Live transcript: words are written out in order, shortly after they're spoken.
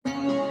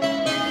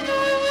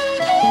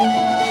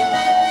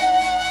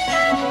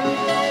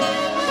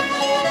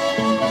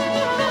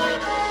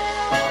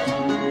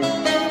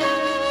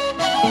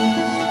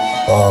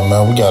Alright,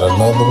 man, we got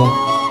another one.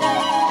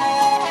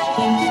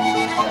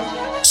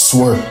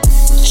 Swear.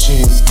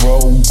 Chick,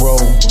 roll,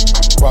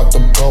 rock the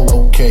boat,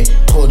 okay.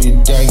 Put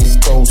it down your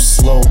throat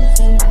slow.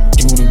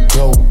 You the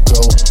go.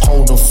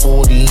 Hold a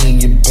 40 in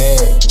your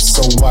bag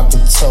so I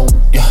can tote.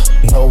 Yeah,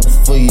 no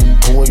for your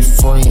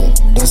boyfriend.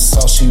 That's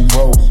all she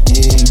wrote.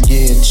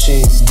 Yeah,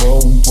 chick,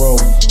 roll,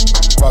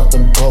 rock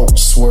the boat.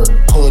 Swear.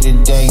 Put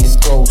it down your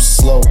throat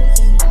slow.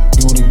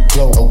 You the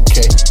go,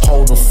 okay.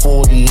 Hold a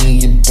 40 in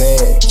your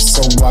bag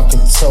so I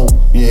can tote.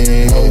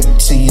 Yeah, no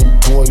to your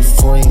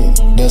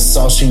boyfriend. That's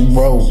all she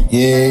wrote.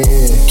 Yeah,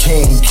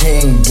 king,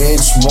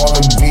 bitch,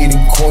 wanna be the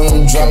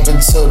queen. Drop it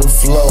to the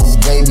floor,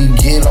 baby,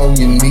 get on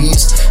your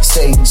knees.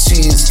 Say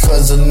cheese,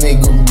 cause a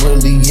nigga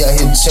really out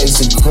here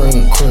chasing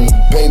cream.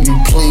 Baby,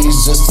 please,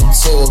 just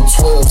until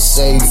 12,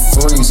 say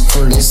freeze.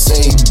 They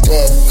say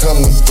death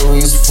coming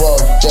threes. Fuck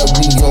that,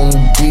 we on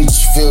the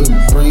beach, feel the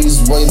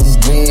breeze. Way the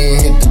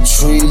wind hit the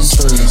trees.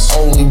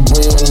 Only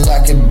real I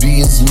can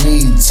be is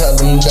me. Tell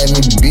them let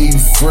me be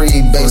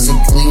free.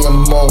 Basically,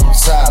 I'm on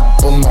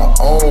top of my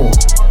own.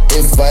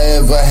 If I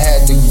ever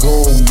had to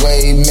go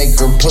away, make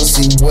her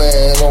pussy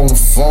wet on the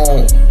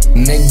phone.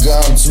 Nigga,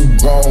 I'm too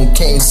grown,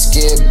 can't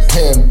skip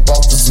pimp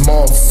off this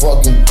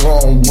motherfucking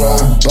throne.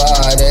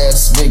 Robot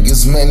ass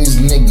niggas, man, these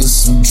niggas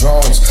some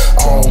drones.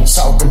 I don't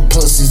talk to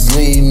pussies,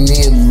 leave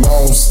me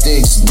alone.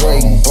 Sticks,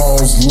 break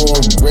bones.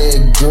 Little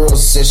red girl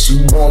said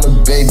she want a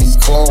baby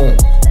clone.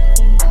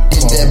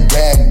 Get that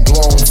back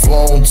blown,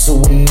 flown to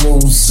a new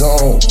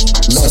zone.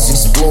 Let's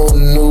explore a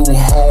new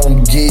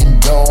home, get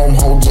dome.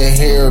 Hold your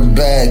hair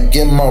back,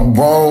 am I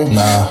wrong?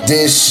 Nah.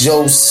 This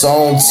your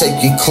song,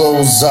 take your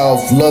clothes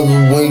off. Love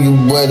it when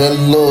you wear that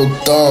little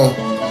thong.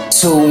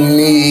 To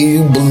me,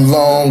 you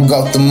belong.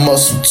 Got the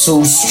muscle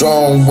too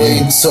strong.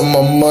 Wait till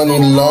my money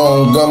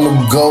long.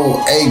 I'ma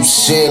go ape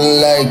shit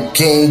like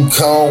King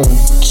Kong.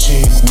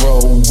 Chick,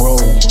 roll,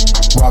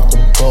 rock the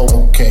boat,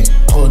 okay.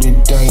 Put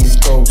it down your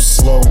throat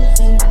slow.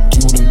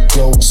 You the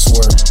go,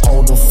 swear.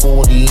 Hold a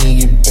 40 in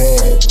your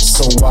bag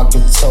so I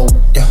can tote.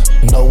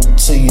 No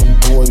to your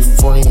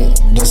boyfriend.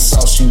 That's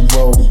all she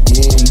wrote.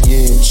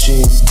 Yeah,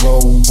 chick,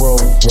 roll,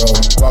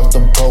 rock the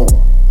boat.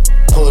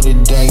 Put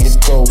it down your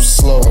throat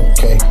slow,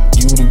 okay.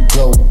 You the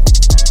go.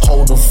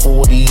 Hold a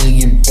 40 in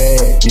your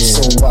bag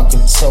so I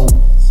can tote.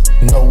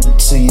 No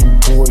to your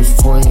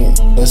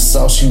boyfriend. That's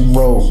all she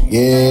wrote,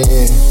 yeah.